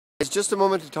It's just a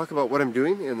moment to talk about what I'm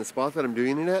doing and the spot that I'm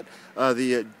doing it at.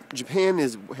 Japan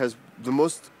has the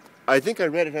most, I think I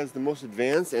read it has the most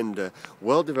advanced and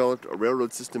well-developed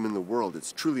railroad system in the world.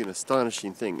 It's truly an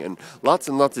astonishing thing, and lots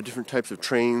of different types of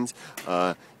trains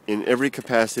in every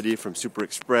capacity, from super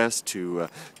express to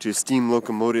steam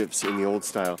locomotives in the old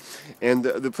style. And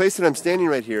the place that I'm standing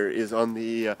right here is on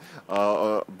the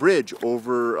bridge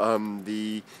over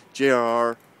the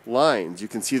JRR lines. You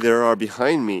can see there are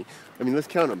behind me. I mean, let's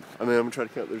count them. I'm going to try to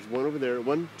count. There's one over there.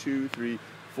 1, 2, 3,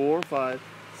 4, 5,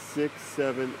 6,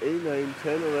 7, 8, 9,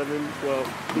 10, 11, 12,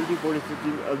 13, 14,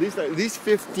 15, at least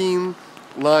 15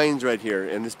 lines right here,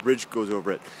 and this bridge goes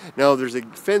over it. Now there's a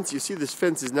fence. You see this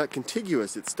fence is not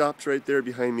contiguous. It stops right there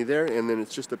behind me there, and then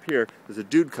it's just up here. There's a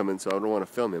dude coming, so I don't want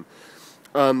to film him.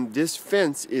 This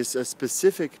fence is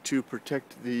specific to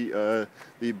protect the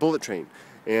bullet train,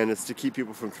 and it's to keep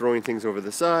people from throwing things over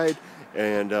the side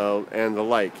and the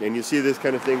like. And you see this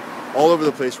kind of thing all over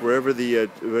the place. Wherever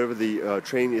the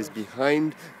train is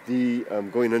behind the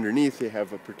going underneath, they have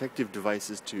protective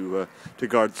devices to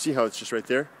guard. See how it's just right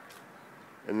there,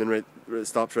 and then it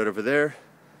stops right over there,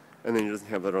 and then it doesn't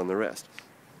have that on the rest.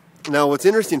 Now, what's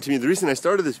interesting to me, the reason I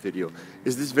started this video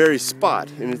is this very spot,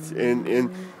 and it's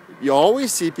in. You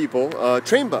always see people,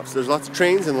 train buffs. There's lots of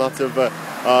trains and lots of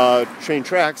train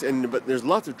tracks, but there's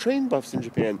lots of train buffs in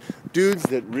Japan. Dudes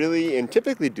that really, and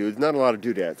typically dudes, not a lot of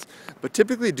dudettes, but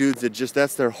typically dudes that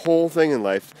that's their whole thing in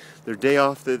life. Their day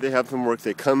off that they have from work,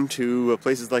 they come to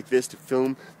places like this to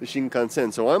film the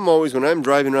Shinkansen. So I'm always, when I'm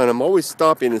driving around, I'm always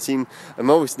stopping and seeing, I'm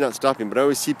always not stopping, but I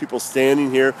always see people standing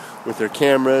here with their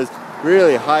cameras,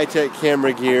 really high-tech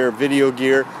camera gear, video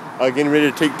gear, getting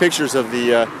ready to take pictures of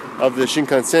the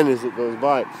Shinkansen as it goes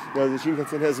by. Now, the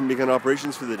Shinkansen hasn't begun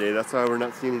operations for the day. That's why we're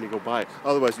not seeing it go by.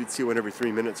 Otherwise, we'd see one every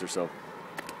 3 minutes or so.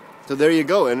 So there you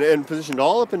go, and positioned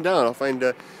all up and down. I'll find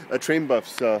train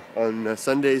buffs on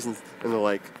Sundays and the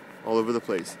like all over the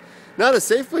place. Not a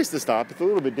safe place to stop. It's a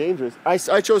little bit dangerous.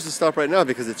 I chose to stop right now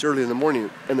because it's early in the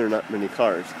morning and there are not many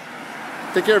cars.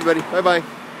 Take care, everybody.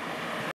 Bye-bye.